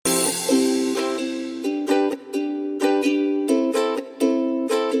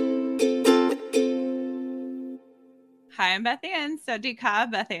I'm Bethan. Swadika,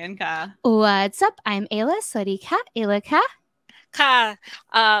 Bethan ka. What's up? I'm Ayla. Swadika, Ayla ka. ค่ะ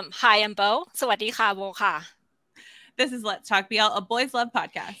Hi I'm Bo สวัสดีค่ะโบค่ะ This is Let's Talk BL, a boys love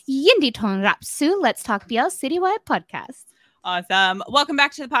podcast. Yindi Ton Rapsu, Let's Talk BL Citywide podcast. Awesome. Welcome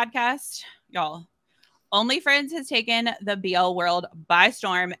back to the podcast, y'all. Only Friends has taken the BL world by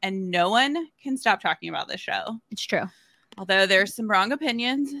storm, and no one can stop talking about this show. It's true. Although there's some wrong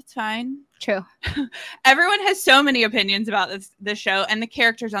opinions, it's fine. True. Everyone has so many opinions about this show and the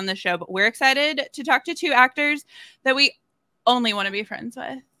characters on the show, but we're excited to talk to two actors that we only want to be friends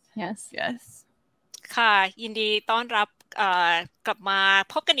with. Yes. Yes. ค่ะยินดีต้อนรับกลับมา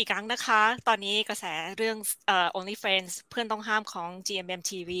พบกันอีกครั้งนะคะตอนนี้กระแสเรื่องOnly Friends เพื่อนต้องห้ามของ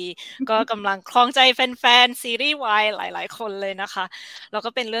GMMTV ก็กำลังครองใจแฟนๆซีรีส์วายหลายๆคนเลยนะคะแล้วก็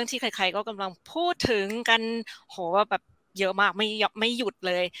เป็นเรื่องที่ใครๆก็กำลังพูดถึงกันโหแบบเยอะมากไม่หยุด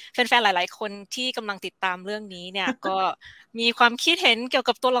เลยแฟนๆหลายๆคนที่กำลังติดตามเรื่องนี้เนี่ย ก็มีความคิดเห็นเกี่ยว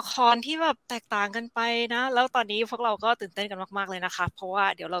กับตัวละครที่แบบแตกต่างกันไปนะแล้วตอนนี้พวกเราก็ตื่นเต้นกันมากๆเลยนะคะเพราะว่า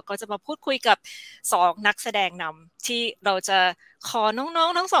เดี๋ยวเราก็จะมาพูดคุยกับ2นักแสดงนำที่เราจะขอน้อง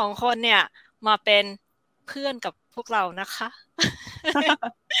ๆทั้ง2คนเนี่ยมาเป็นเพื่อนกับพวกเรานะคะ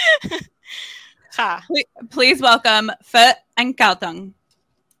ค่ะ Please welcome Phet and Khaotung.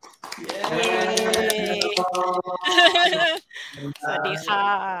 สวัสดีค่ะ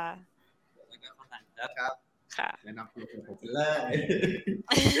ครับ ค่ะ แนะนำตัวผมเลย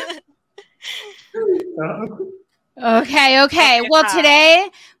Okay. Well, today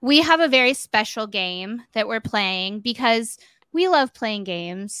we have a very special game that we're playing because we love playing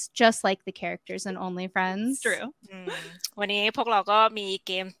games just like the characters in Only Friends. It's true. วันนี้พวกเราก็มีเ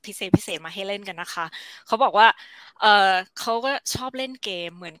กมพิเศษมาให้เล่นกันนะคะเขาบอกว่าเขาก็ชอบเล่นเกม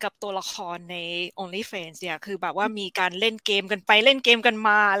เหมือนกับตัวละครใน Only Friends เนี่ยคือแบบว่ามีการเล่นเกมกันไปเล่นเกมกันม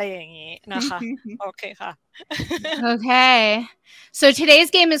าอะไรอย่างงี้นะคะ โอเคค่ะ Okay. So today's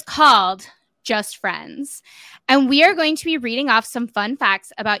game is called Just Friends. And we are going to be reading off some fun facts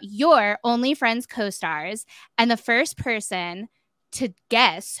about your Only Friends co-stars. And the first person to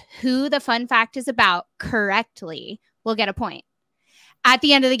guess who the fun fact is about correctly will get a point. At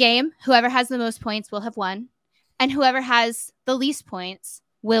the end of the game, whoever has the most points will have won. And whoever has the least points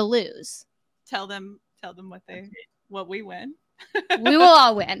will lose. Tell them what we win. We will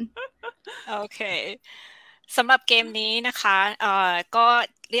all win. โอเคสำหรับเกมนี้นะคะก็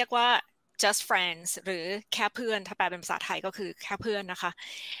เรียกว่า just friends หรือแค่เพื่อนถ้าแปลเป็นภาษาไทยก็คือแค่เพื่อนนะคะ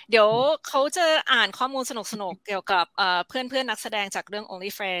เดี๋ยวเขาจะอ่านข้อมูลสนุกๆเกี่ยวกับเพื่อนนักแสดงจากเรื่อง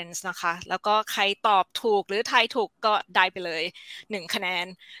Only Friends นะคะแล้วก็ใครตอบถูกหรือทายถูกก็ได้ไปเลย1คะแนน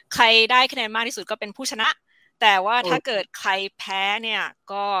ใครได้คะแนนมากที่สุดก็เป็นผู้ชนะแต่ว่าถ้าเกิดใครแพ้เนี่ย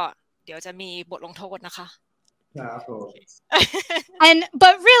ก็เดี๋ยวจะมีบทลงโทษนะคะ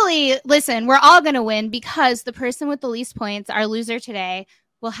But really, listen, we're all going to win because the person with the least points, our loser today,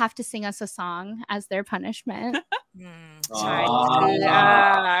 will have to sing us a song as their punishment. ใช่คือ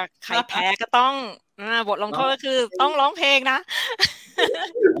ใครแพ้ก็ต้องบทลงโทษก็คือต้องร้องเพลงนะ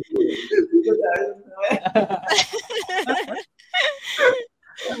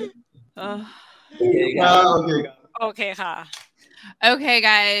โอเคค่ะ Okay,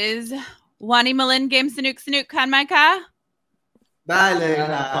 guys. Wani Malin game Sanuk Kan Mai Ka? ได้เลยค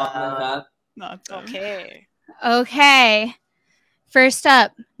รับ โอเค Okay. First up,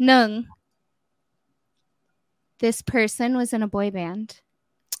 Nung. This person was in a boy band.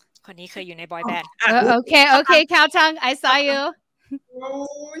 คนนี้เคยอยู่ในบอยแบนด์ Okay, Khaotung, I saw you.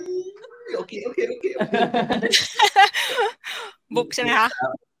 โอเค บุ๊กใช่ไหมคะ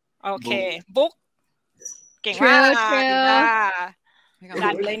โอเคบุ๊กเก่งมากได้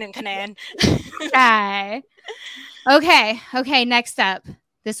ไปเลย1คะแนน Try. Okay, next up.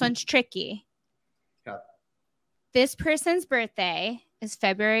 This one's tricky. This person's birthday is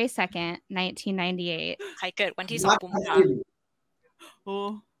February 2nd, 1998. ใครเกิดวันที่2กุมภาพันธ์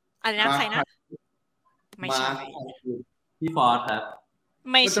อะไรนะใครนะไม่ใช่พี่ฟอร์ดครับ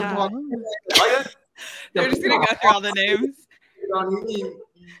ไม่ใช่ They're just gonna go through all the names. ตอนนี้มี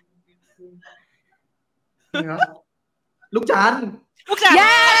ลูกจัน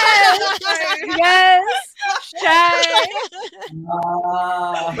Yes. Try.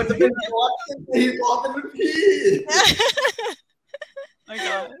 มันจะเป็นฟอสเป็นรุ่นพี่ Oh my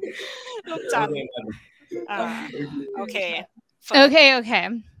god. ลูกจันโอเค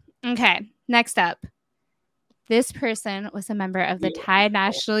Okay. Next up. This person was a member of the Thai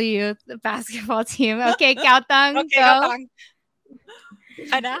National Youth Basketball team. Okay, Khaotung, go. ใ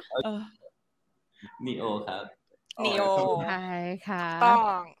ครนะ นีโอครับ นีโอ Hi, ต้อ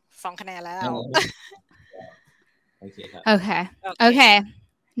ง2คะแนนแล้ว โอเคครับ Okay.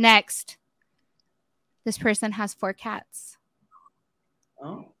 Next. This person has 4 cats. เอ้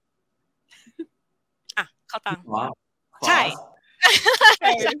า อ่ะเข้าตัง ฟอส ใช่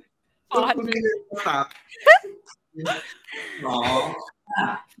ฟอส คุณมีภาษา หรอ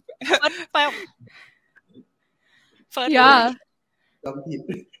ไปเฟิร์ส Yeah. จำผิด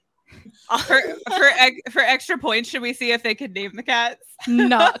For extra points, should we see if they could name the cats?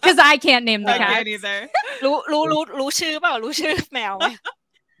 No, because I can't name the I can't cats. either. รู้ชื่อเปล่ารู้ชื่อแมวไหม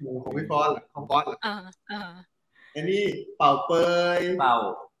ของพี่ฟอสเหรอของฟอสเหรอ อ่า อันนี้เป่าเปย เป่า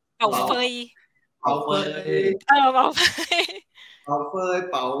เป่าเฟย เป่าเปย เป่าเฟย เป่าเปย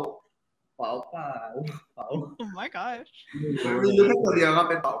เป่าเป่า Oh my gosh. มีรู้แค่ตัวเดียวก็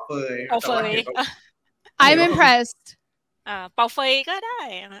เป็นเป่าเปย เป่าเฟย I'm impressed. เป่าเฟยก็ได้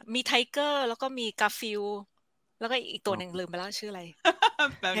มีไทเกอร์แล้วก็มีกาฟิลแล้วก็อีกตัวหนึ่งลืมไปแล้วชื่ออะไร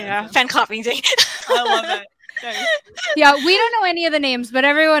แฟนคลับจริง I love it. Yeah, we don't know any of the names, but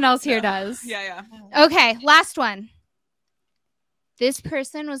everyone else here does. Yeah. Okay, last one. This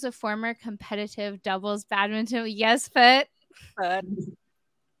person was a former competitive doubles badminton. Yes, Fit. ๆเฟิร์ส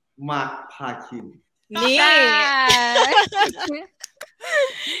มาร์คพาคิน นี่ Yeah.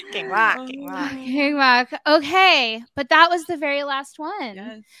 เก่งมากเก่งมาก King Mark. Okay, but that was the very last one.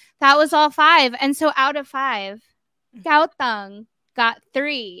 Yes. That was all 5. And so out of 5, Khaotung got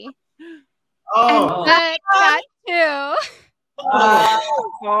 3. โอ้ And Fit got 2. โ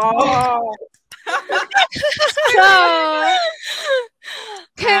อ้ So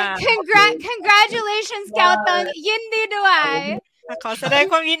congratulations, Khaotung. Yindi duai. ขอแสดง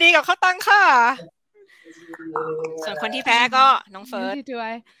ความยินดีกับเขาตังค่ะ ส่วนคนที่แพ้ก็น้องเฟิร์ส Yindi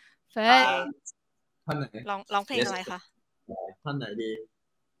duai. Fit. ท่านไหน ร้องเพลงอะไรคะ ท่านไหนดี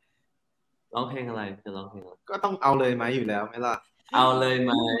ร้องเพลงอะไรจะร้องเพลงอะไร ก็ต้องเอาเลยไหมอยู่แล้วไหมล่ะ เอาเลยไห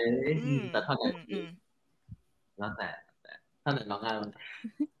ม อืม แต่ท่อนไหน อืม แล้วแต่ท่อนไหนร้องง่ายมั้ง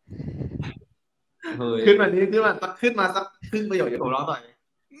เฮ้ย ขึ้นมาสักครึ่งประโยคเดี๋ยวผมร้องหน่อย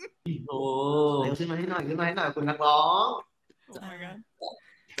โอ้ ขึ้นมาให้หน่อยคุณนักร้อง Oh my god.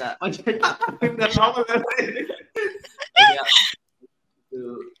 จะ ไม่ใช่ตัดขึ้นนักร้องมาเลย ดู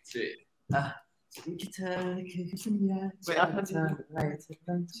สิฉันคิดเธอคือสัญญาไม่เอาเธออะไรเธอ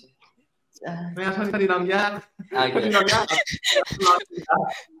ต้องเชื่อ ไม่เอาท่านคดีน้องยาก โอ คดี เค น้องยาก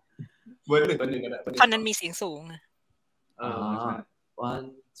เวิร์ดหนึ่งก็ได้ ท่อนนั้นมีเสียงสูง one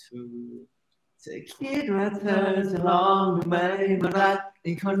two เธอคิดว่าเธอจะลองดูไหมมารัก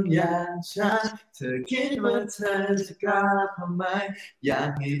อีกคนอย่างฉันเธอคิดว่าเธอจะกล้าพอไหมอยาก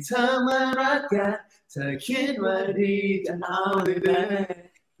ให้เธอมารักกันเธอคิดว่าดีจะเอาเลยเด้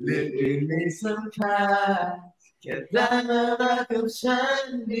เรื่องอื่นไม่สำคัญแค่ได้มารักกับฉัน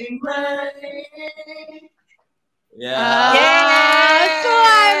ได้ไหม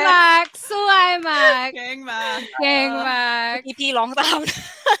Suai Mark. Gang Mark. King Mark. พี่ร้องตาม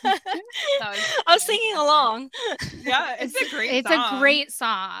That was I was singing along Yeah, it's a great It's song. a great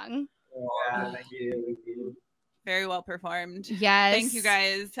song. Thank you. Very well performed. Yes. Thank you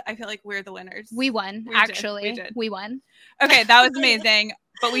guys. I feel like we're the winners. We won, We did, actually. we did. We won. Okay, that was amazing.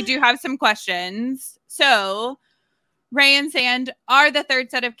 But we do have some questions. So, Ray and Sand are the third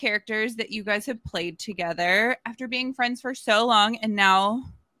set of characters that you guys have played together after being friends for so long and now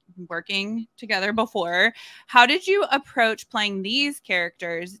working together before. How did you approach playing these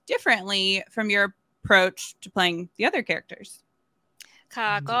characters differently from your approach to playing the other characters? ค่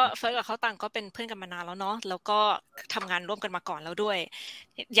ะก็เฟิร์สกับเขาต่างก็เป็นเพื่อนกันมานานแล้วเนาะแล้วก็ทำงานร่วมกันมาก่อนแล้วด้วย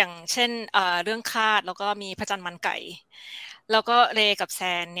อย่างเช่นเรื่องคาดแล้วก็มีพระจันทร์มันไก่แล้วก็เรกับแซ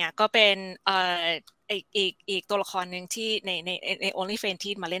นเนี่ยก็เป็นอีกตัวละครหนึ่งที่ใน Only Friends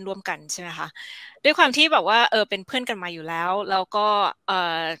ที่มาเล่นร่วมกันใช่ไหมคะด้วยความที่แบบว่าเป็นเพื่อนกันมาอยู่แล้วแล้วก็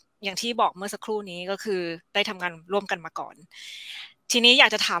อย่างที่บอกเมื่อสักครู่นี้ก็คือได้ทำงานร่วมกันมาก่อนทีนี้อยา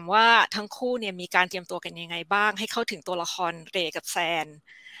กจะถามว่าทั้งคู่เนี่ยมีการเตรียมตัวกันยังไงบ้างให้เข้าถึงตัวละครเรกับแซน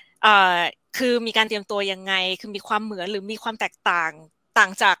คือมีการเตรียมตัวยังไงคือมีความเหมือนหรือมีความแตกต่าง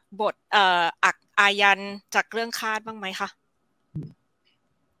จากบทอักอายันจากเรื่องคาดบ้างไหมคะ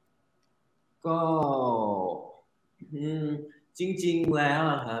ก็จริงๆแล้ว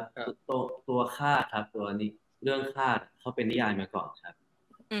ครับตัวคาดครับตัวนี้เรื่องคาดเขาเป็นนิยายมาก่อนครับ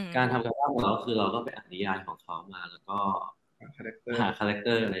การทำกันบ้านของเราคือเราก็ไปอ่านนิยายของเขามาแล้วก็หาคาแรคเต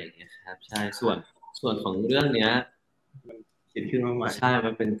อร์อะไรอย่างเงี้ยครับใช่ส่วนของเรื่องเนี้ยมันเขียนขึ้นมาใหม่ใช่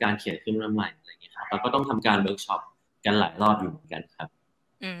มันเป็นการเขียนขึ้นมาใหม่อะไรอย่างเงี้ยครับเราก็ต้องทำการเวิร์กช็อปกันหลายรอบอยู่เหมือนกันครับ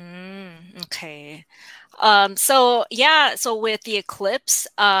Okay. So with the Eclipse,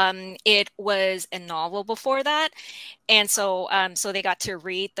 it was a novel before that, and so they got to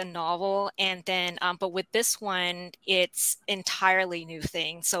read the novel, and then but with this one, it's entirely new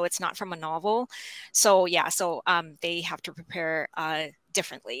thing. So it's not from a novel. So yeah, so they have to prepare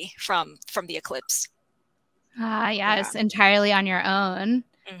differently from the Eclipse. Yeah, it's entirely on your own.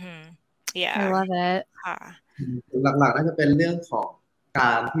 Yeah I love it. ค่ะหลักๆน่าจะเป็นเรื่องของก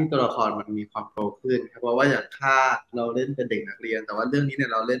ารที่ตัวละครมันมีความโตขึ้นครับเพราะว่าอย่างถ้าเราเล่นเป็นเด็กนักเรียนแต่ว่าเรื่องนี้เนี่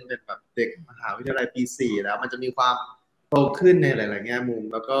ยเราเล่นเป็นแบบเด็กมหาวิทยาลัยปี4แล้วมันจะมีความโตขึ้นในหลายๆแง่มุม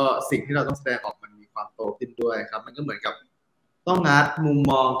แล้วก็สิ่งที่เราต้องแสดงออกมันมีความโตขึ้นด้วยครับมันก็เหมือนกับต้องงัดมุม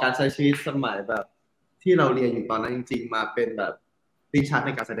มองการใช้ชีวิตสมัยแบบที่เราเรียนอยู่ตอนนั้นจริงๆมาเป็นแบบลิ้นชักใน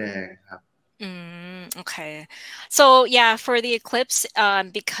การแสดงครับ Okay. So yeah, for the Eclipse,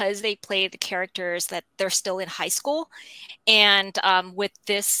 because they play the characters that they're still in high school, and with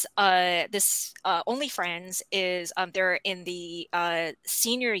this Only Friends is they're in the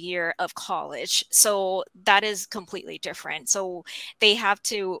senior year of college, so that is completely different. So they have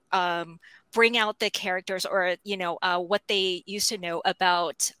to bring out the characters, or what they used to know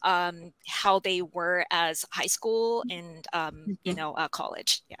about how they were as high school and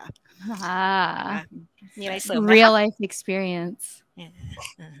college. Yeah. Real life experience.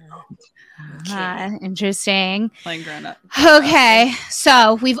 Interesting. Playing grown up. Okay, so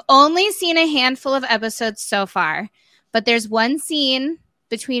we've only seen a handful of episodes so far, but there's one scene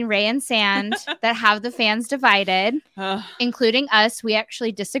between Ray and Sand that have the fans divided, including us. We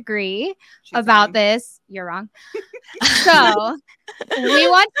actually disagree about this. You're wrong. So we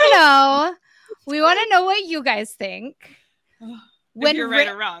want to know what you guys think. When you're right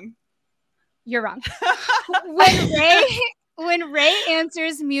or wrong. You're wrong. When Ray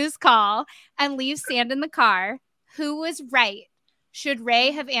answers Mew's call and leaves Sand in the car, who was right? Should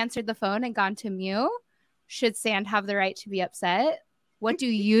Ray have answered the phone and gone to Mew? Should Sand have the right to be upset? What do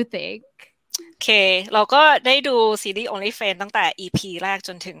you think? โอเคเราก็ได้ดูซีรีส์ Only Friends ตั้งแต่ EP แรกจ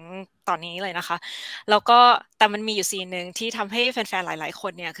นถึงตอนนี้เลยนะคะแล้วก็แต่มันมีอยู่ซีนนึงที่ทำให้แฟนๆหลายๆค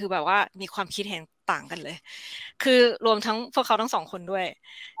นเนี่ยคือแบบว่ามีความคิดเห็นต่างกันเลยคือรวมทั้งพวกเขาทั้งสองคนด้วย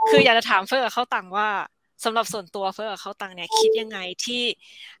คืออยากจะถามเฟิร์สกับเข้าตังว่าสำหรับส่วนตัวเฟิร์สกับเข้าตังเนี่ยคิดยังไงที่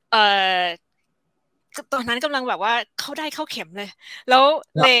ตอนนั้นกำลังแบบว่าเข้าได้เข้าเข็มเลยแล้ว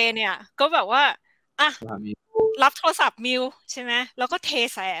เลเนี่ยก็แบบว่าอ่ะรับโทรศัพท์มิวใช่ไหมแล้วก็เท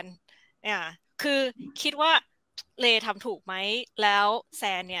แซนเนี่ยคือคิดว่าเลทำถูกไหมแล้วแซ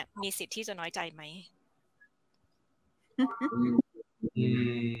นเนี่ยมีสิทธิ์ที่จะน้อยใจไหม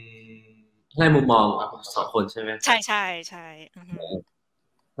ให้มุมมองสองคนใช่ไหมใช่ใช่ใช่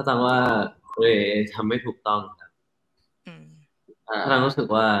ถ้าตังว่าเรทำไม่ถูกต้องครับถ้าตังรู้สึก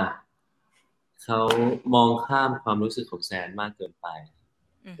ว่าเขามองข้ามความรู้สึกของแซนมากเกินไป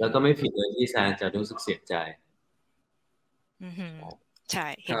แล้วก็ไม่ผิดเลยที่แซนจะรู้สึกเสียใจใช่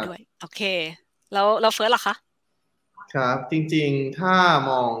เห็นด้วยโอเคแล้วเฟิร์สล่ะคะครับจริงๆถ้า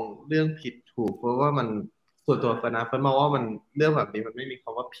มองเรื่องผิดถูกเพราะว่ามันส่วนตัวเฟิร์นมองว่ามันเรื่องแบบนี้มันไม่มีค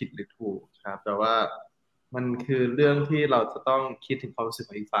ำว่าผิดหรือถูกครับแต่ว่ามันคือเรื่องที่เราจะต้องคิดถึงความรู้สึกข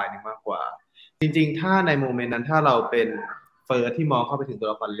องอีกฝ่ายนึงมากกว่าจริงๆถ้าในโมเมนต์นั้นถ้าเราเป็นเฟิร์สที่มองเข้าไปถึงตัว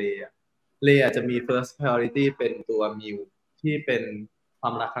ละครเลอาจจะมี first priority เป็นตัวมิวที่เป็นควา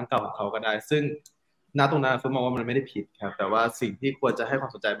มรักครั้งเก่าของเขาก็ได้ซึ่งณตรงนั้นผมมองว่ามันไม่ได้ผิดครับแต่ว่าสิ่งที่ควรจะให้ควา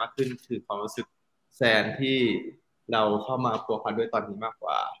มสนใจมากขึ้นคือความรู้สึกแซนที่เราเข้ามาพัวพันด้วยตอนนี้มากก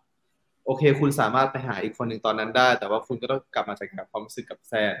ว่าโอเคคุณสามารถไปหาอีกคนหนึ่งตอนนั้นได้แต่ว่าคุณก็ต้องกลับมาจัดการความรู้สึกกับ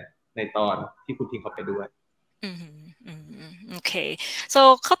แซนในตอนที่คุณทิ้งเขาไปด้วยOkay,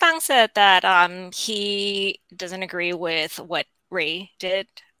 so Khaotung said that he doesn't agree with what Ray did.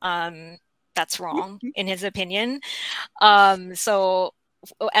 That's wrong in his opinion. So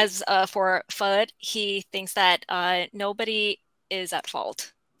as for Fudd, he thinks that nobody is at fault.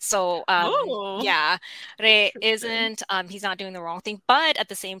 So yeah, Ray isn't. He's not doing the wrong thing, but at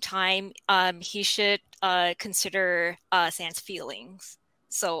the same time, he should consider Sand's feelings.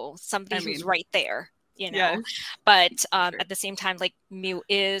 So somebody who's right there. Yes. But at the same time, like Mew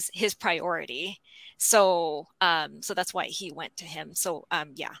is his priority, so that's why he went to him. So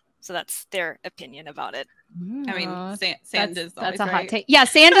yeah, so that's their opinion about it. I mean, Sand is always that's a right. hot take. Yeah,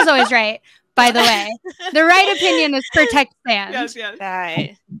 Sand is always right. By the way, the right opinion is protect Sand. Yes.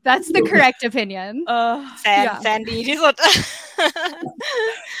 Right. That's the correct opinion. Sandy.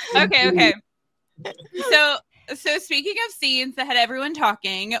 Okay. So speaking of scenes that had everyone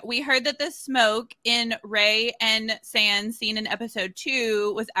talking, we heard that the smoke in Ray and Sand scene in episode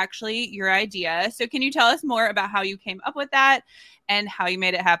 2 was actually your idea. So can you tell us more about how you came up with that and how you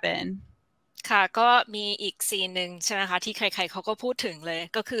made it happen? ค่ะก็มีอีกซีนหนึ่งใช่ไหมคะที่ใครๆเขาก็พูดถึงเลย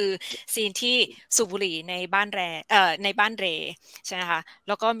ก็คือซีนที่สูบบุหรี่ในบ้านเรใช่ไหมคะแ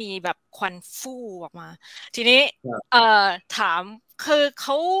ล้วก็มีแบบควันฟู่ออกมาทีนี้ถามคือเข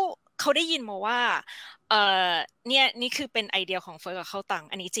าได้ยินมาว่านี่คือเป็นไอเดียของเฟิร์สกับเข้าตัง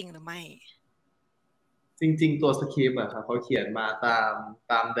อันนี้จริงหรือไม่ จริงๆตัวสคริปต์อะครับเขาเขียนมาต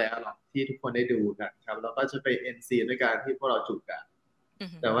ามไดอะล็อกที่ทุกคนได้ดูกันครับแล้วก็จะไปเอ็นซีด้วยการที่พวกเราจูบกัน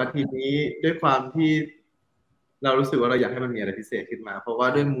แต่ว่าทีนี้ด้วยความที่เรารู้สึกว่าเราอยากให้มันมีอะไรพิเศษขึ้นมาเพราะว่า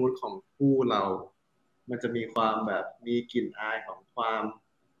ด้วยมูดของคู่เรามันจะมีความแบบมีกลิ่นอายของความ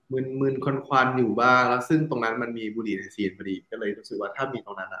มึนๆควันๆอยู่บ้างแล้วซึ่งตรงนั้นมันมีบุหรี่ในซีนพอดีก็เลยรู้สึกว่าถ้ามีต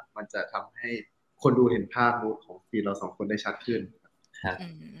รงนั้นอะมันจะทำให้คนดูเห็นภาพมูดของซีนเราสองคนได้ชัดขึ้น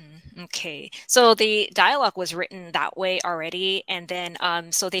Okay, so the dialogue was written that way already, and then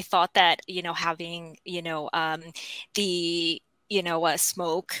so they thought that having the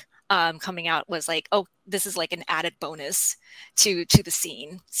smoke coming out was like, oh, this is like an added bonus to the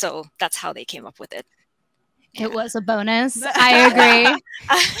scene. So that's how they came up with it. It was a bonus. I agree.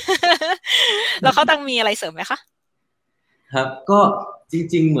 แล้วเขาตั้งมีอะไรเสริมไหมคะครับก็จ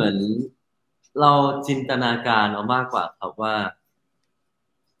ริงๆเหมือนเราจินตนาการเอามากกว่าครับว่า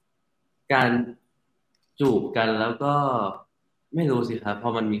การจูบกันแล้วก็ไม่รู้สิครับพอ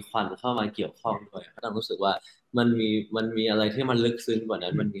มันมีควันเข้ามาเกี่ยวข้องด้วยก็ต้องรู้สึกว่ามันมีอะไรที่มันลึกซึ้งกว่านั้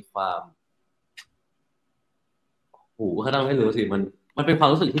นมันมีความก็ต้องไม่รู้สิมันเป็นความ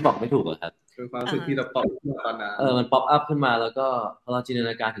รู้สึกที่บอกไม่ถูกอะครับเป็นความรู้สึกที่เราป๊อปขึ้นมาตอนนั้นมันป๊อปอัพขึ้นมาแล้วก็พอเราจินตน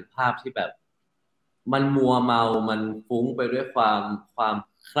าการถึงภาพที่แบบมันมัวเมามันฟุ้งไปด้วยความ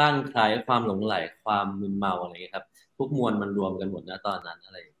คลั่งไคล้ความหลงใหลความมึนเมาอะไรอย่างเงี้ยครับทุกมวลมันรวมกันหมดนะตอนนั้นอ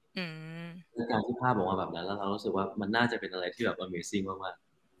ะไรการที่ภาพออกมาแบบนั้นแล้วเรารู้สึกว่ามันน่าจะเป็นอะไรที่แบบ Amazing มาก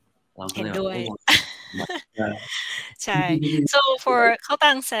ๆเราก็เลยใช่ so for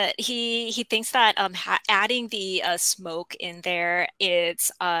Khaotung said he thinks that adding the smoke in there is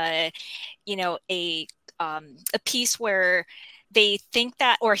a piece where they think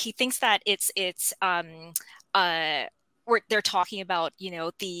that, or he thinks that it's where they're talking about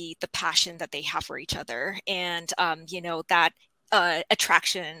the passion that they have for each other, and that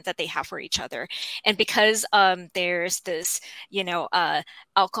attraction that they have for each other. And because there's this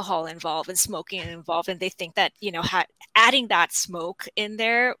alcohol involved and smoking involved, and they think that adding that smoke in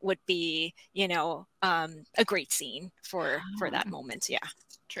there would be a great scene for that moment. Yeah,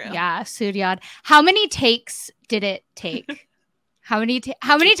 true. Yeah, Suryad. How many takes did it take? How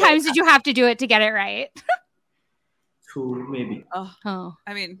many times did you have to do it to get it right? 2 maybe. Oh.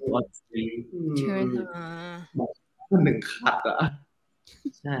 I mean, 1 คัดอะ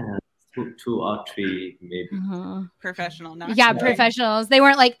ใช่ 2 or 3 maybe. Professional, not yeah, professionals. They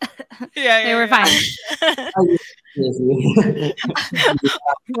weren't like they were fine.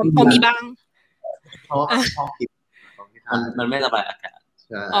 ผมมีบ้างมันไม่ระบายอากาศ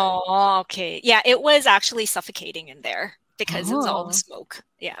Oh, okay. Yeah, it was actually suffocating in there because it's all the smoke.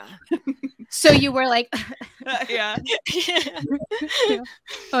 Yeah. So you were like yeah.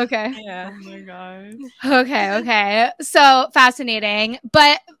 Okay. Yeah. Oh my god. Okay. So fascinating.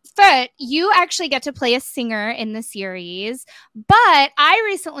 But Fred, you actually get to play a singer in the series. But I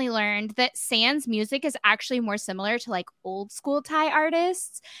recently learned that Sand's music is actually more similar to like old school Thai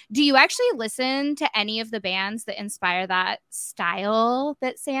artists. Do you actually listen to any of the bands that inspire that style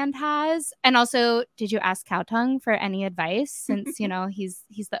that Sand has? And also, did you ask Khaotung for any advice since,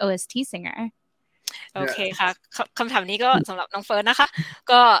 he's the OST singer? โอเคค่ะคำถามนี้ก็สำหรับน้องเฟิร์สนะคะ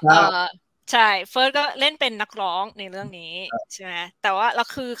ก็ใช่เฟิร์สก็เล่นเป็นนักร้องในเรื่องนี้ใช่ไหมแต่ว่าเรา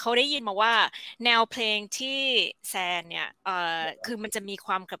คือเขาได้ยินมาว่าแนวเพลงที่แซนเนี่ยคือมันจะมีค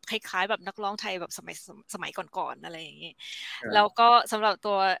วามแบบคล้ายๆแบบนักร้องไทยแบบสมัยก่อนๆอะไรอย่างนี้แล้วก็สำหรับ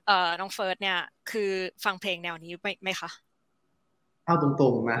ตัวน้องเฟิร์สเนี่ยคือฟังเพลงแนวนี้ไหมคะเอาตร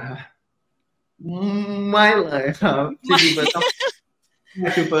งๆนะคะไม่เลยครับจริงๆเฟิร์ส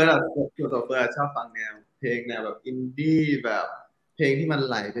คือเฟิร์สอะตัวเฟิร์สชอบฟังแนวเพลงแนวแบบอินดี้แบบเพลงที่มัน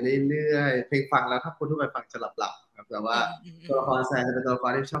ไหลไปเรื่อยๆเพลงฟังแล้วถ้าคนทั่วไปฟังจะหลับๆครับแต่ว่าตัวละครแซนจะเป็นตัวละค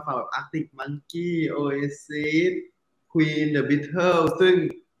รที่ชอบฟังแบบ Arctic Monkey Oasis Queen The Beatles ซึ่ง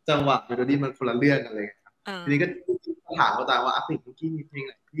จังหวะเมโลดี้มันคนละเรื่องกันเลยครับทีนี้ก็ถามเขาตามว่า Arctic Monkey มีเพลงไ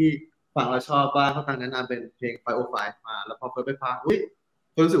หนที่ฟังแล้วชอบบ้างเขาตั้งแนะนำเป็นเพลง 505 มาแล้วพอเฟิร์สไปฟัง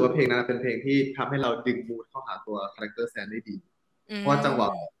ก็รู้สึกว่าเพลงนั้นเป็นเพลงที่ทำให้เราดึงมูดเข้าหาตัวคาแรคเตอร์แซนได้ดีเพราะจังหวะ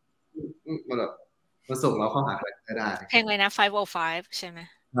มันแบบมันส่งเราเข้าหาคาแรคเตอร์ได้เพลงอะไรนะ505ใช่ไหม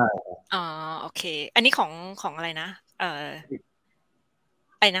ใช่โอเคอันนี้ของอะไรนะ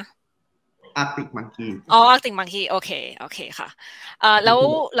อะไรนะ Arctic Monkey Arctic Monkey โอเคค่ะแ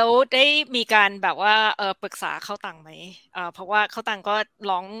ล้วได้มีการแบบว่าปรึกษาเข้าตังไหมเพราะว่าเข้าตังก็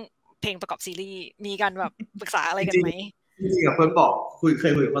ร้องเพลงประกอบซีรีส์มีการแบบปรึกษาอะไรกันไหมจริงๆกับเพื่อนบอกเค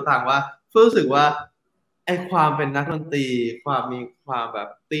ยคุยกับเข้าตังว่าเพื่อนรู้สึกว่าไอ้ความเป็นนักดนตรีความมีความแบบ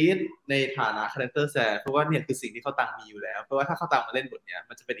ตี๊ดในฐานะคาแรคเตอร์แซนเพราะว่าเนี่ยคือสิ่งที่เขาตังมีอยู่แล้วเพราะว่าถ้าเขาตังมาเล่นบทเนี้ย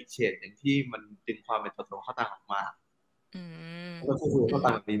มันจะเป็นอีกเฉดหนึ่งที่มันดึงความเป็นตัวตนเขาตังออกมาก็คือเขาตั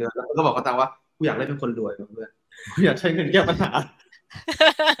งแบบนี้ด้วยแล้วก็บอกเขาตังว่า กูอยากเล่นเป็นคนรวยเพื่อนกูอยากใช้เงินแก้ปัญหา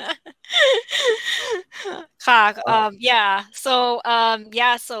so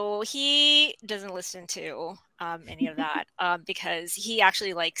he doesn't listen to any of that because he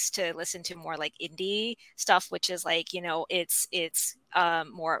actually likes to listen to more like indie stuff, which is like, it's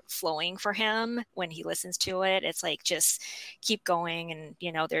more flowing for him when he listens to it. It's like just keep going, and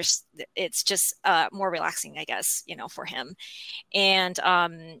it's just more relaxing, I guess, for him. And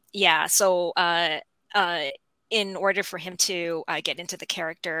so in order for him to get into the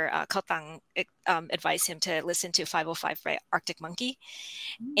character, Khaotung advised him to listen to 505 by Arctic Monkey.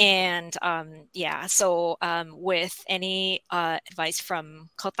 And so with any advice from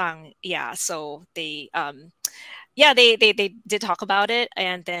Khaotung, so they they did talk about it.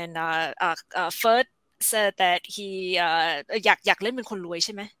 And then Ferd said that he อยากเล่นเป็นคนรวยใ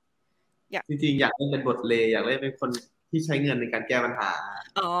ช่ไหมจริงๆอยากเล่นเป็นบทเลอยากเล่นเป็นคนที่ใช้เงินในการแก้ปัญหา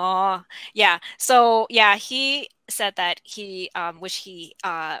so he said that he wish he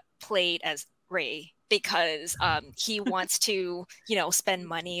played as Ray because he wants to spend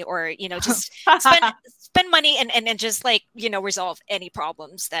money or just spend money and just like resolve any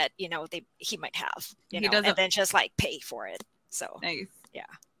problems that he might have and then just like pay for it. So nice.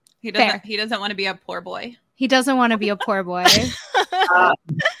 Yeah, he doesn't want to be a poor boy. He doesn't want to be a poor boy.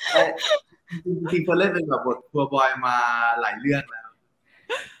 จริงๆเขาเล่นเป็นแบบบททัวร์บอยมาหลายเรื่องแล้ว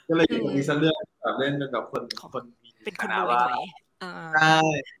ก็เลยมีสักเรื่องแบบเล่นเป็นแบบคนเป็นคนรวย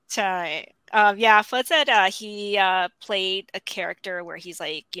ใช่ Ferd said he played a character where he's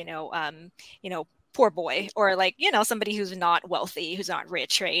like poor boy or like somebody who's not wealthy, who's not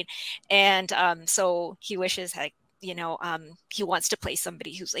rich, right? And so he wishes like he wants to play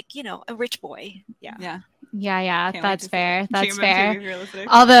somebody who's like a rich boy. Yeah, that's fair. That's fair.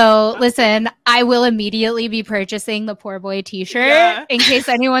 Although, listen, I will immediately be purchasing the poor boy t-shirt in case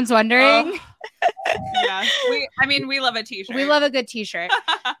anyone's wondering. We love a t-shirt. We love a good t-shirt.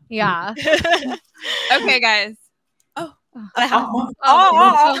 Yeah. Okay, guys.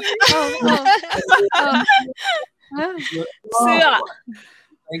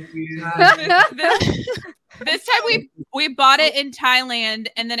 Thank you. This time we bought it in Thailand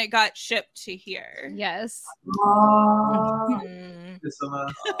and then it got shipped to here. Yes.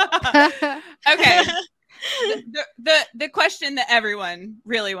 Okay. The question that everyone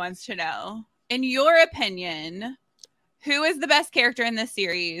really wants to know, in your opinion, who is the best character in this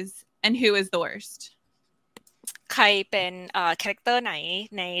series and who is the worst? ใครเป็นคาแรคเตอร์ไหน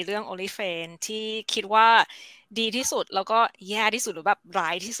ในเรื่อง Only Friends ที่คิดว่าดีที่สุดแล้วก็แย่ที่สุดหรือแบบร้า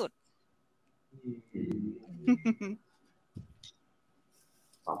ยที่สุด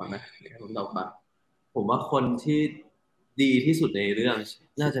ตอบไหมผมตอบป่ะ ผมว่าคนที่ดีที่สุดในเรื่อง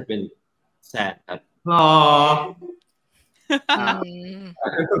น่าจะเป็นแซนครับเพรา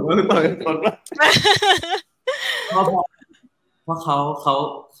ะเข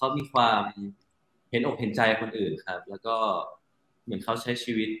ามีความเห็นอกเห็นใจคนอื่นครับแล้วก็เหมือนเขาใช้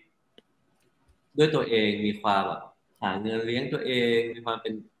ชีวิตด้วยตัวเองมีความแบบหาเงินเลี้ยงตัวเองมีความเป็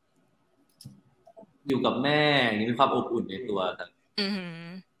นอยู่กับแม่มีความอบอุ่นในตัวครับ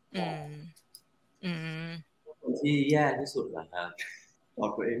คนที่แย่ที่สุดล่ะครับบอก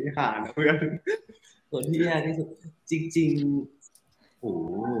ตัวเองไม่ห่างนะเพื่อนคนที่แย่ที่สุดจริงๆโอ้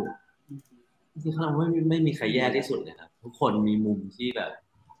จริงๆเขาไม่มีใครแย่ที่สุดเลยครับทุกคนมีมุมที่แบบ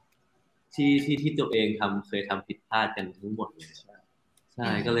ที่ตัวเองเคยทำผิดพลาดกันทั้งหมดเลยใช่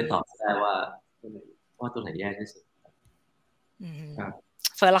ก็เลยตอบได้ว่าตัวไหนแย่ที่สุดครับ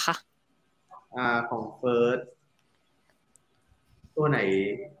เฟิร์สล่ะคะของเฟิร์สตัวไหน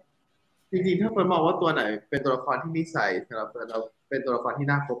จริงๆถ้าเฟิร์สมองว่าตัวไหนเป็นตัวละครที่นิสัยสำหรับเฟิร์สเราเป็นตัวละครที่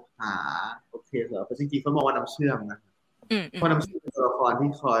น่าคบหาโอเคสำหรับเฟิร์สจริงๆเฟิร์สมองว่าน้ำเชื่อมนะเพราะน้ำเชื่อมเป็นตัวละครที่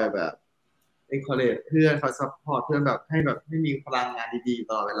คอยแบบencourage เพื่อนคอย support เพื่อนแบบให้มีพลังงานดีๆ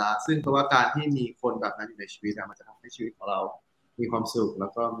ตลอดเวลาซึ่งเพราะว่าการที่มีคนแบบนั้นอยู่ในชีวิตมันจะทำให้ชีวิตของเรามีความสุขแล้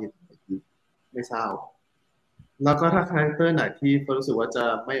วก็มีไม่เศร้าแล้วก็ถ้าคาแรคเตอร์ไหนที่เฟิร์สรู้สึกว่าจะ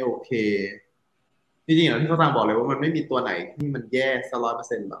ไม่โอเคจริงๆอย่างที่เขาต่างบอกเลยว่ามันไม่มีตัวไหนที่มันแย่ซะ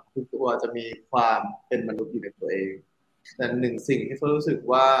 100% หรอกทุกตัวจะมีความเป็นมนุษย์อยู่ในตัวเองแต่หนึ่งสิ่งที่เฟิร์สรู้สึก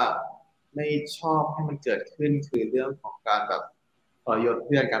ว่าไม่ชอบให้มันเกิดขึ้นคือเรื่องของการแบบทรยศเ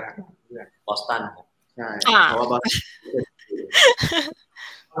พื่อนการหักหลังเพื่อนบอสตันครับใช่เพราะว่าบอสตั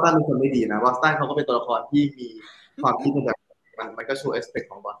นเป็นคนไม่ดีนะบอสตันเขาก็เป็นตัวละครที่มีความคิดแบบมันก็โชว์เอสเปค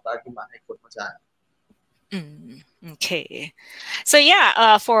ของบอสตันขึ้นมาให้คนเข้าใจOkay. So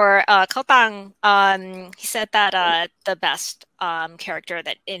for Khaotung, he said that the best character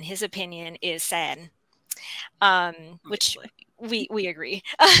that in his opinion is San. which we agree.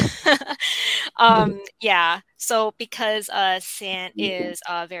 Yeah. So because San is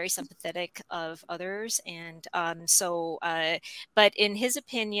very sympathetic of others, and but in his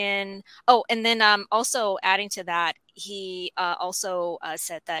opinion, and then also adding to that, he also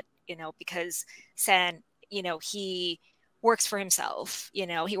said that because San, he works for himself,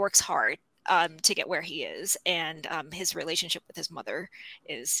 he works hard to get where he is, and his relationship with his mother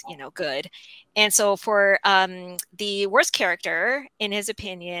is good. And so for the worst character, in his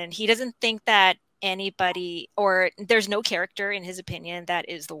opinion, he doesn't think that anybody, or there's no character in his opinion that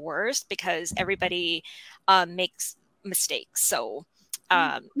is the worst, because everybody makes mistakes. So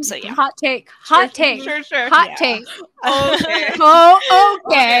yeah. Hot take. Hot take. Sure. Hot take. Okay. Oh,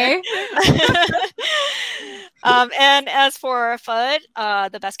 okay. And as for Fud,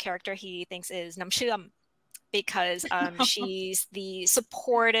 the best character he thinks is Namshum, because she's the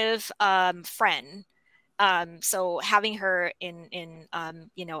supportive friend. So having her in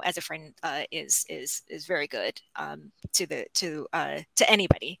as a friend is very good to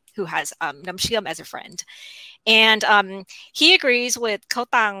anybody who has Namshum as a friend. And he agrees with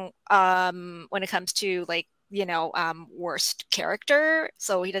Khaotung when it comes to worst character.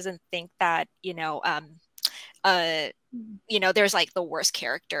 So he doesn't think that there's like the worst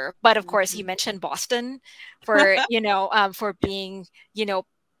character, but of course he mentioned Boston for for being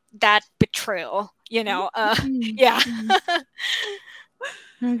that betrayal. Yeah.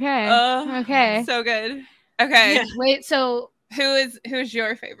 Okay. So good. Okay. Yeah. Wait. So who's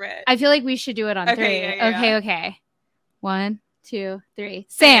your favorite? I feel like we should do it on three. Yeah. Okay. 1, 2, 3.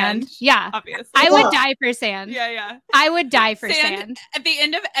 Sand. Yeah. Obviously. I would die for Sand. Yeah. I would die for Sand. At the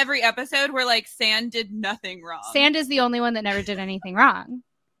end of every episode, we're like, Sand did nothing wrong. Sand is the only one that never did anything wrong.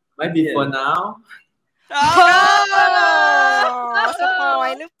 Might be for now. Wait,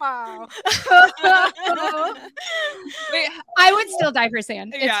 I would still die for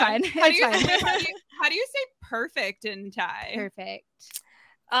Sand. It's fine. How do you say perfect in Thai? Perfect.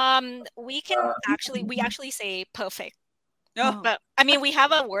 We actually say perfect. But I mean, we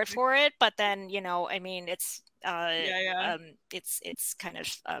have a word for it, but then I mean, it's it's kind of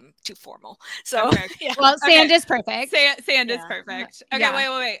too formal. So well, Sand is perfect. Sand is perfect. Okay,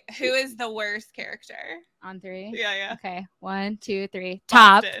 wait. Who is the worst character? On 3. Yeah. Okay, 1, 2, 3.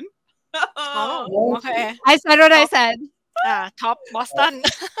 Top. Okay. I said what I said. Top Boston.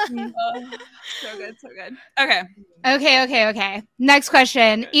 So good. Okay. Next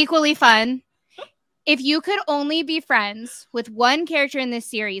question. Equally fun. If you could only be friends with one character in this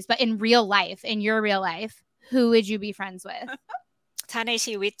series, but in real life, in your real life, who would you be friends with? ถ้าใน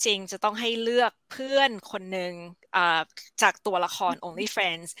ชีวิตจริงจะต้องให้เลือกเพื่อนคนหนึ่งจากตัวละคร Only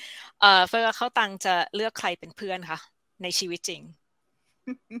Friends เฟิร์นเข้าตังจะเลือกใครเป็นเพื่อนคะในชีวิตจริง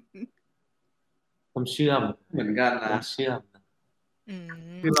น้ำเชื่อม เหมือนกันนะ น้ำเชื่อม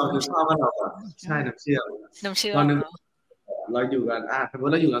คือเราจะชอบว่าเราใช่น้ำเชื่อมเราอยู่กันสมม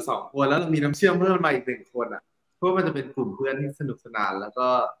ติเราอยู่กัน2 คนแล้วเรามีน้ำเชื่อมเพิ่มมาอีก1 คนเพราะมันจะเป็นกลุ่มเพื่อนที่สนุกสนานแล้วก็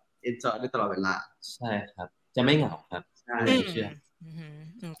enjoy ได้ตลอดเวลาใช่ครับจะไม่เหงาครับใช่น้ำเชื่อม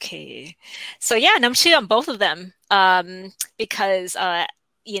Okay. So yeah, Namshum, both of them, because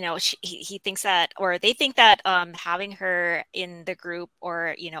he thinks that, or they think that having her in the group,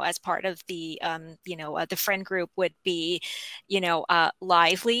 or as part of the the friend group would be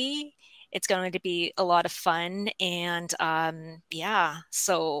lively. It's going to be a lot of fun, and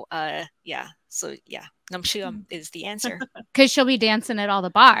so Namshum is the answer. Because she'll be dancing at all the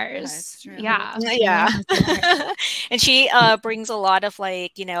bars. Yeah. And she brings a lot of fun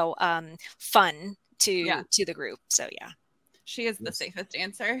to the group. So yeah. She is the safest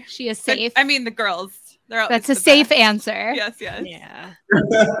answer. She is safe. I mean, the girls. That's a safe answer. Yes. Yeah.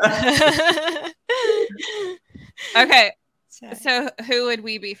 Okay. So who would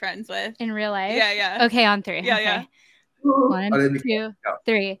we be friends with? In real life? Yeah. Okay, on 3. Yeah. 1, 2,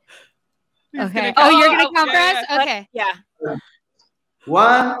 3. Okay. Oh, you're going to count for us? Okay. Yeah.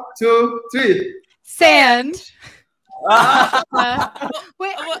 1, 2, 3. Sand.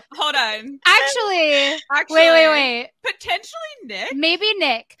 Wait, hold on. Actually, wait. Potentially Nick? Maybe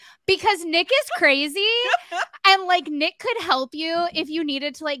Nick. Because Nick is crazy. And Nick could help you if you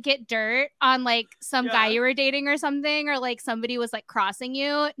needed to get dirt on some guy you were dating or something, or somebody was crossing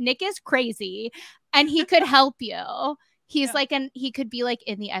you. Nick is crazy and he could help you. He's he could be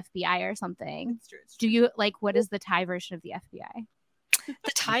in the FBI or something. It's true. Do you what is the Thai version of the FBI?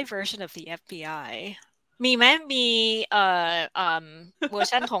 The Thai version of the FBI มีไหมมีเวอร์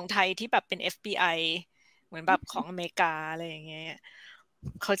ชันของไทยที่แบบเป็น FBI เหมือนแบบของอเมริกาอะไรอย่างเงี้ย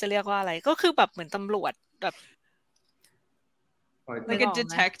เขาจะเรียกว่าอะไรก็คือแบบเหมือนตำรวจแบบ like a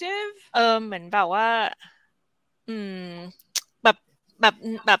detective เหมือนแบบว่าแบบ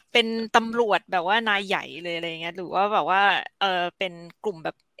แบบเป็นตำรวจแบบว่านายใหญ่เลยอะไรเงี้ยหรือว่าแบบว่าเป็นกลุ่มแบ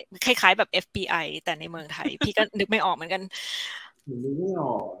บคล้ายๆแบบ FBI แต่ในเมืองไทยพี่ก็นึกไม่ออกเหมือนกันนึกไม่อ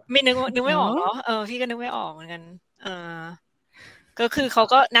อก ไม่นึกไม่ออกเนาะพี่ก็นึกไม่ออกเหมือนกันก็คือเขา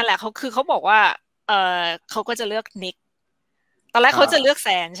ก็นั่นแหละเขาบอกว่าเขาก็จะเลือกนิกตอนแรกเขาจะเลือกแซ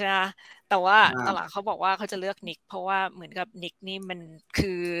นใช่ไหมแต่ว่าตอนหลังเขาบอกว่าเขาจะเลือกนิกเพราะว่าเหมือนกับนิกนี่มัน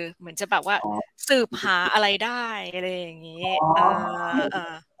คือเหมือนจะแบบว่าสืบหาอะไรได้อะไรอย่างนี้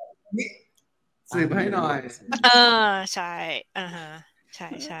สืบให้หน่อยใช่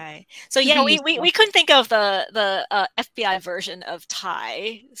ใช่ so yeah we couldn't think of the FBI version of Thai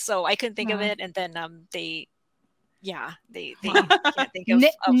so I couldn't think of it and then they can't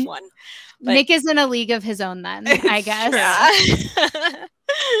think of one but Nick is in a league of his own then I guess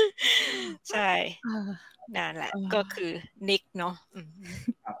ใช่นั่นแหละก็คือ Nick เนาะ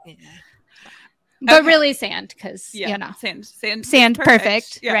but really Sand because you know Sand perfect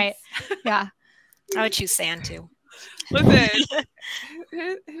yes. right yeah I would choose Sand too listen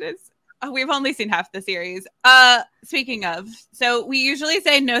we've only seen half the series speaking of so we usually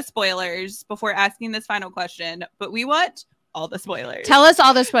say no spoilers before asking this final question but we want all the spoilers tell us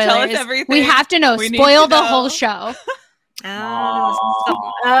all the spoilers tell us everything we have to know spoil the whole show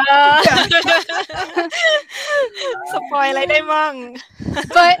สปอยอะไรได้มั่ง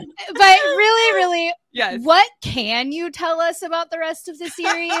but really yes what can you tell us about the rest of the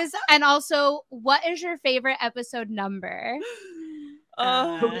series and also what is your favorite episode number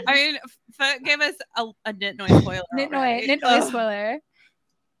I mean give us a Knit Noise spoiler Knit Noise spoiler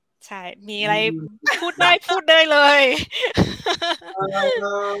ใช่มีอะไรพูดได้เลย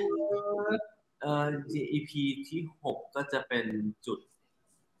EP ที่6ก็จะเป็นจุด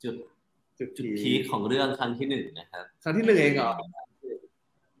พีคของเรื่องครั้งที่1นะครับครั้งที่1เองเหรอ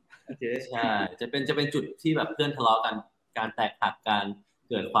โอเคใช่จะเป็นจุดที่แบบเพื่อนทะเลาะกันการแตกหักการ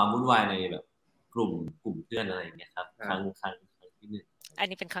เกิดความวุ่นวายในแบบกลุ่มเพื่อนอะไรอย่างเงี้ยครับครั้งที่1อัน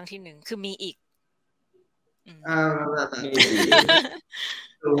นี้เป็นครั้งที่1คือมีอีก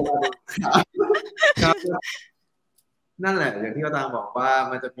นั่นแหละอย่างที่เขาตามบอกว่า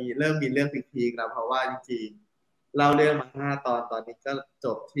มันจะเริ่มมีเรื่องพีคๆแล้วเพราะว่าจริงๆเราเรื่องมา5 ตอนนี้ก็จ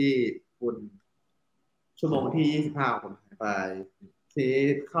บที่คุณชั่วโมงที่25ผมหายไปที่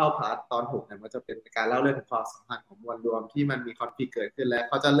เข้าพาร์ทตอน6เนี่ยมันจะเป็นการเล่าเรื่องของความสัมพันธ์ของมวลรวมที่มันมีคอนฟลิกต์เกิดขึ้นแล้วเ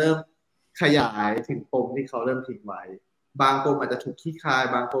ขาจะเริ่มขยายถึงปมที่เขาเริ่มทิ้งไว้บางปมอาจจะถูกขี้คาย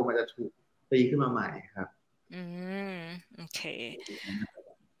บางปมอาจจะถูกตีขึ้นมาใหม่ครับโอเค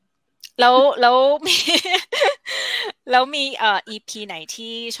แล้วมีEP ไหน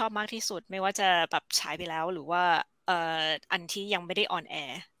ที่ชอบมากที่สุดไม่ว่าจะแบบฉายไปแล้วหรือว่าอันที่ยังไม่ได้ออนแอ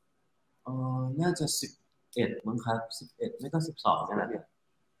ร์น่าจะ11มั้งครับ11ไม่ก็12นั่นแหละ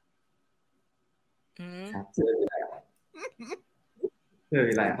ครับเจอ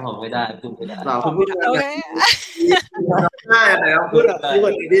อะไรผมไม่ได้พูดไม่ได้เราพูดโอเคได้แล้วพูดแบบที่วั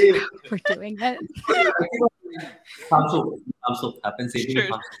นนี้ we're doing it ความสุขครับเป็นซีรีส์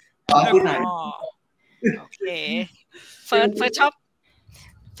ความสุขพูดไหนโอเคเฟิร์สช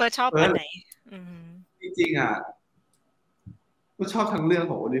อบอันไหนจริงๆอ่ะก็ชอบทั้งเรื่อง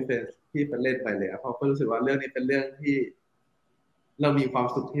ของ OnlyFans ที่เป็นเล่นไปเลยเพราะก็รู้สึกว่าเรื่องนี้เป็นเรื่องที่เรามีความ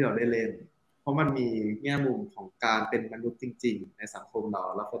สุขที่เราได้เล่นเพราะมันมีแง่มุมของการเป็นมนุษย์จริงๆในสังคมเ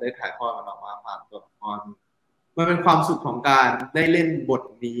ราก็ได้ถ่ายทอดมันออกมาผ่านตัวละครมันเป็นความสุขของการได้เล่นบท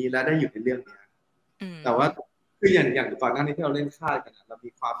นี้และได้อยู่ในเรื่องนี้แต่ว่าคืออย่างก่อนหน้านี้ที่เราเล่นค่ายกันเรามี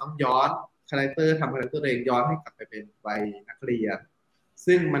ความต้องย้อนคาแรคเตอร์ทำคาแรคเตอร์เองย้อนให้กลับไปเป็นวัยนักเรียน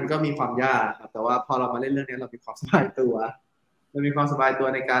ซึ่งมันก็มีความยากครับแต่ว่าพอเรามาเล่นเรื่องนี้เรามีความสบายตัว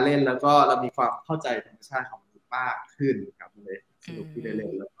ในการเล่นแล้วก็เรามีความเข้าใจธรรมชาติของมนุษย์มากขึ้นครับเลยสนุกที่ได้เล่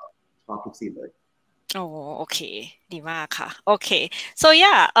นแล้วก็ชอบทุกซีนเลยโอเคดีมากค่ะโอเค so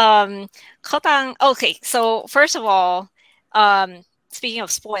yeah Khaotung okay so first of all speaking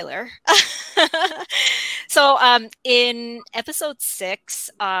of spoiler so in episode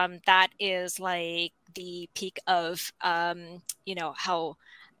 6 that is like the peak of how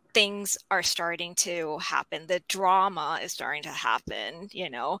things are starting to happen the drama is starting to happen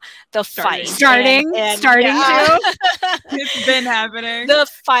the fight starting to it's been happening the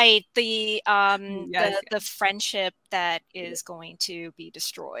fight the friendship that is going to be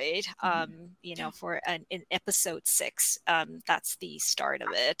destroyed for in episode 6 that's the start of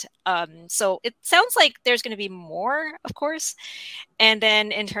it so it sounds like there's going to be more of course and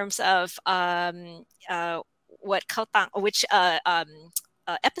then in terms of what Khaotung which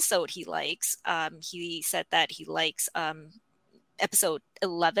episode he likes he said that he likes episode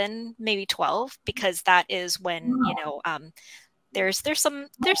 11 maybe 12 because that is when there's some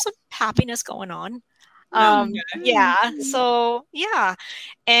happiness going on. Okay. Yeah. So yeah,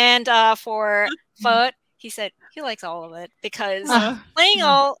 and for Fud, he said he likes all of it because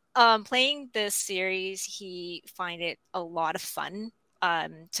playing this series, he find it a lot of fun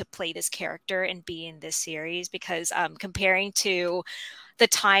to play this character and be in this series because comparing to the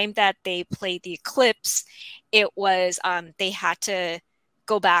time that they played the Eclipse, it was they had to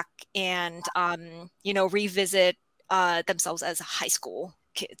go back and revisit themselves as high school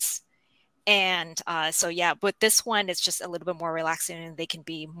kids. And so yeah, but this one is just a little bit more relaxing and they can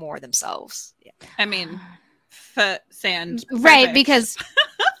be more themselves. Yeah. I mean, sand. Right, perfect. because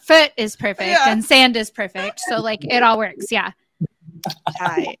foot is perfect and sand is perfect. So like it all works. Yeah. ใ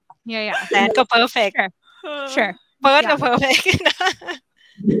ช่ Yeah.แซนก็ perfect Sure. เบิร์ดก็ perfect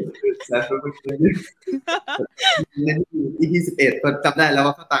แต่เพิ่งเล่น EP 11ก็จำได้แล้ว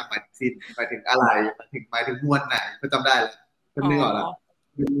ว่าเขาต่างหมายถึงซีนหมายถึงอะไรหมายถึงมวลไหนก็จำได้แล้วก็นึกออกแล้ว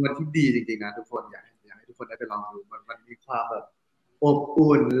เป็นมวลที่ดีจริงๆนะทุกคนอยากให้ทุกคนได้ไปลองดูมันมีความแบบอบ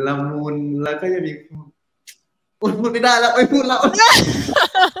อุ่นละมุนแล้วก็ยังมีพูดไม่ได้แล้วไม่พูดแล้ว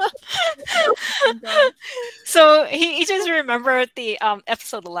So he just remembered the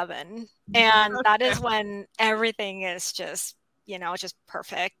episode 11 and that is when everything is just just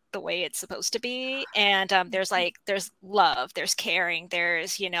perfect the way it's supposed to be and there's love, there's caring,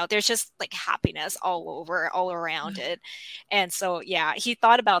 there's just like happiness all around it. And so yeah, he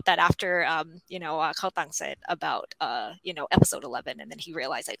thought about that after Khaotung said about episode 11 and then he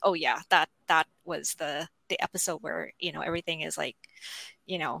realized like oh yeah, that was the episode where everything is like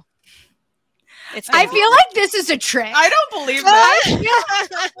it's I feel like this is a trick. I don't believe that.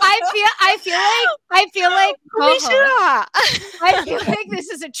 I feel like ไม่เชื่อ I feel like this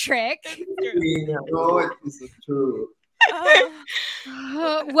is a trick. Oh, this is true.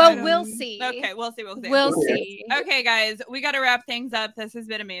 Well, we'll see. Okay, we'll see. We'll see. Okay, guys, we got to wrap things up. This has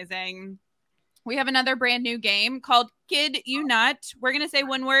been amazing. We have another brand new game called Kid You Not. We're going to say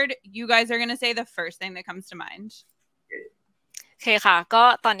one word. You guys are going to say the first thing that comes to mind. โอเคค่ะก็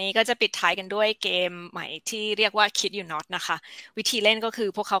ตอนนี้ก็จะปิดท้ายกันด้วยเกมใหม่ที่เรียกว่า Kid You Not นะคะวิธีเล่นก็คือ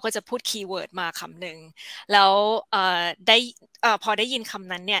พวกเขาก็จะพูดคีย์เวิร์ดมาคำหนึ่งแล้วพอได้ยินค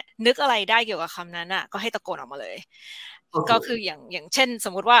ำนั้นเนี่ยนึกอะไรได้เกี่ยวกับคำนั้นก็ให้ตะโกนออกมาเลยก็คืออย่างเช่นส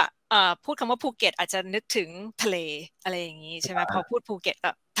มมุติว่าพูดคำว่าภูเก็ตอาจจะนึกถึงทะเลอะไรอย่างนี้ใช่ไหมพอพูดภูเก็ต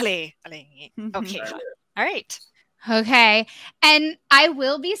ก็ทะเลอะไรอย่างนี้โอเคค่ะ alright Okay, and I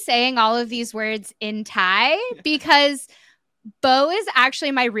will be saying all of these words in Thai because Bo is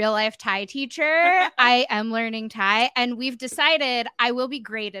actually my real life Thai teacher. I am learning Thai and we've decided I will be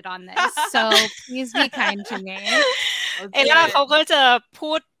graded on this. So please be kind to me. เอล่าเขาก็จะ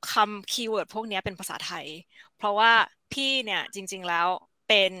พูดคำคีย์เวิร์ดพวกนี้เป็นภาษาไทยเพราะว่าพี่เนี่ยจริงๆแล้ว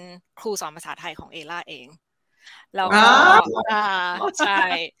เป็นครูสอนภาษาไทยของเอล่าเองแล้วก็ใช่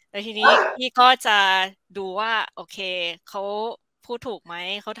แล้วทีนี้พี่ก็จะดูว่าโอเคเขาพูดถูกไหม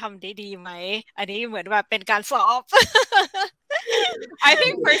เขาทำได้ดีไหมอันนี้เหมือนแบบเป็นการสอบ I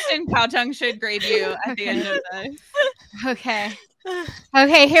think Person Khaotung should grade you at the end of this.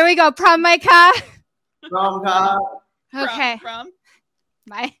 Okay, here we go. Prom Micah. Prom ครับ Okay. Prom?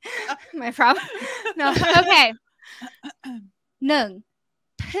 My prom? No. Okay. 1.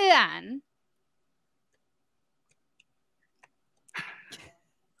 เพื่อน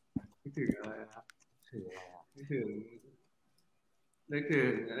นึกถึงอะไรครับนึกถึง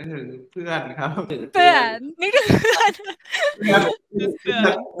เพื่อนครับ เพื่อน นึกถึงเพื่อน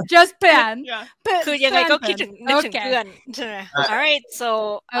Just เพื่อน คือยังไงก็คิดถึงนึกถึงเพื่อนใช่ไหม alright so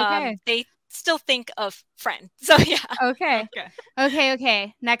they still think of friend so yeah Okay.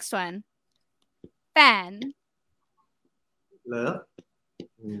 Next one. แฟน เลิฟ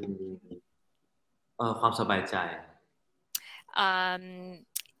ความสบายใจ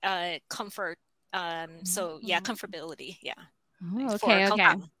comfort so yeah comfortability yeah Oh, for okay.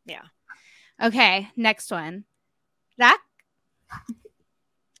 Khaotung, yeah Okay, next one. รัก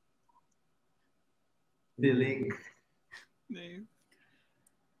feeling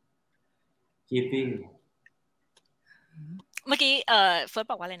keeping เมื่อกี้เฟิร์ส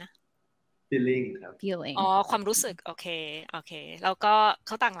บอกว่าอะไรนะ feeling ครับ feeling อ๋อความรู้สึกโอเคแล้วก็เ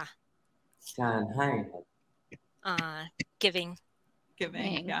ขาตั้งล่ะ การให้ครับ giving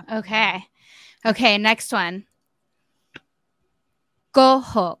yeah. Okay, next one. โก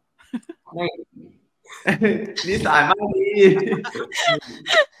หก นิสัยมากดี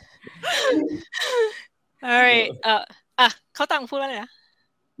alright เขาตั้งพูดว่าอะไรนะ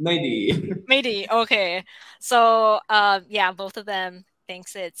ไม่ดี ไม่ดี okay so yeah both of them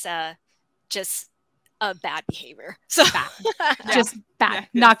thinks it's just a bad behavior so just bad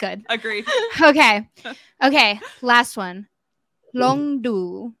not good Agreed. Okay, last one. ลองดู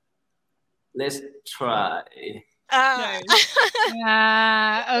let's try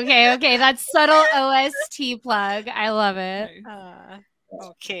okay that's subtle OST plug I love it โอ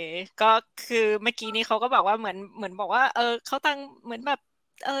เคก็คือเมื่อกี้นี้เขาก็บอกว่าเหมือนบอกว่าเขาตั้งเหมือนแบบ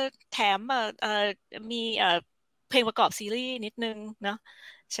แถมมีเพลงประกอบซีรีส์นิดนึงเนาะ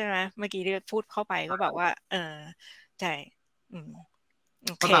ใช่ไหมเมื่อกี้ที่พูดเข้าไปก็บอกว่าใช่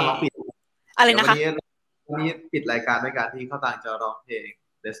โอเค เขาต่างร้องปิด อะไรนะคะวันนี้ปิดรายการด้วยการที่เขาต่างจะร้องเพลง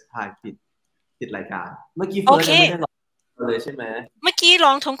Let's Try ปิดรายการ เมื่อกี้เฟิร์สยังไม่ได้ร้องเลยใช่ไหม เมื่อกี้ร้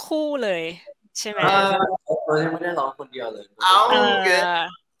องทั้งคู่เลยใช่ไหมเฟิร์สยังไม่ได้ร้องคนเดียวเลย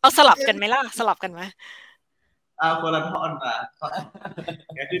เอาสลับกันไหมล่ะสลับกันไหมคนละท่อนมา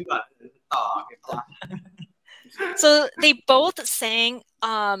งั้นขึ้นก่อนต่อ So they both sang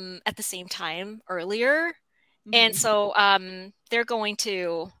at the same time earlier and so they're going to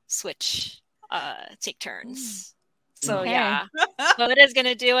switch take turns so yeah Both is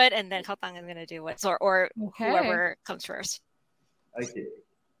gonna do it and then Khaotung is gonna do it or whoever comes first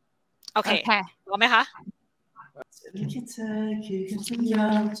okay พร้อมไหมคะ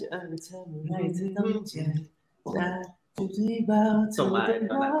ส่งมา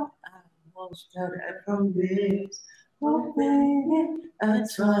ตอนนั้น I promise oh baby I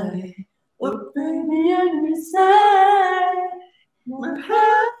try oh baby I decide my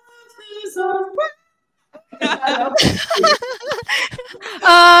heart is open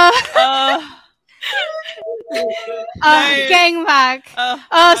เก่งมาก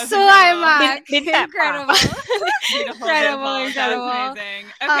สวยมาก incredible amazing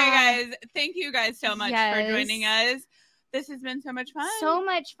okay guys thank you guys so much for joining us this has been so much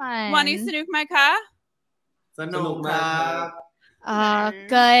fun วันนี้สนุกไหมคะ สนุกครับ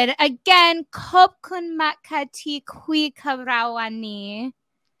good again ขอบคุณมากค่ะที่คุยกับเราวันนี้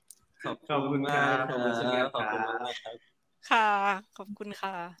ขอบคุณมากขอบคุณมากค่ะขอบคุณ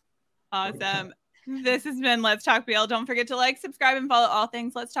ค่ะ awesome this has been Let's Talk BL don't forget to like subscribe and follow all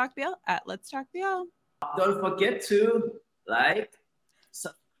things Let's Talk BL at Let's Talk BL don't forget to like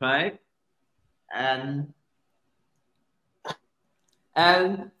subscribe and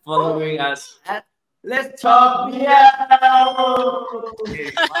following us at Let's Talk BL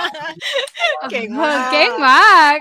เก่งมาก